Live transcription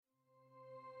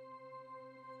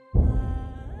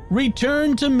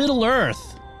Return to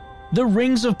Middle-earth. The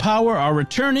Rings of Power are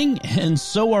returning, and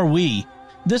so are we.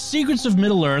 The Secrets of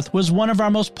Middle-earth was one of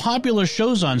our most popular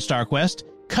shows on StarQuest,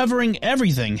 covering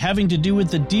everything having to do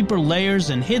with the deeper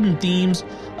layers and hidden themes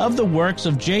of the works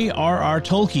of J.R.R.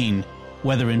 Tolkien,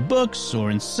 whether in books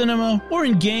or in cinema or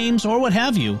in games or what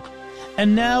have you.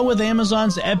 And now with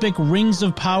Amazon's epic Rings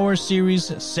of Power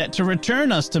series set to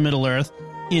return us to Middle-earth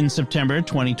in September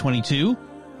 2022,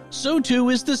 so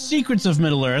too is The Secrets of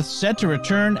Middle-earth set to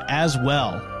return as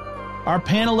well. Our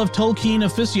panel of Tolkien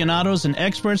aficionados and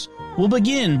experts will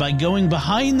begin by going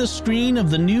behind the screen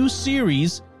of the new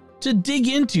series to dig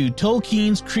into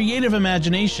Tolkien's creative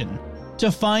imagination, to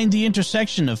find the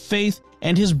intersection of faith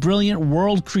and his brilliant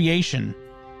world creation.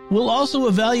 We'll also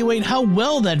evaluate how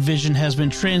well that vision has been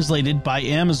translated by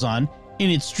Amazon in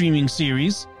its streaming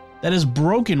series that has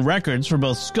broken records for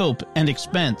both scope and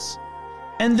expense.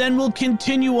 And then we'll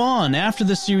continue on after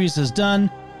the series is done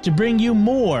to bring you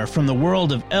more from the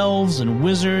world of elves and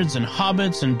wizards and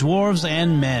hobbits and dwarves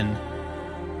and men.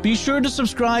 Be sure to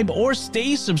subscribe or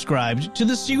stay subscribed to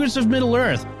The Secrets of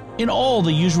Middle-earth in all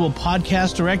the usual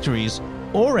podcast directories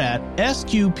or at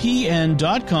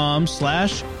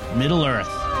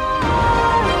sqpn.com/Middle-earth.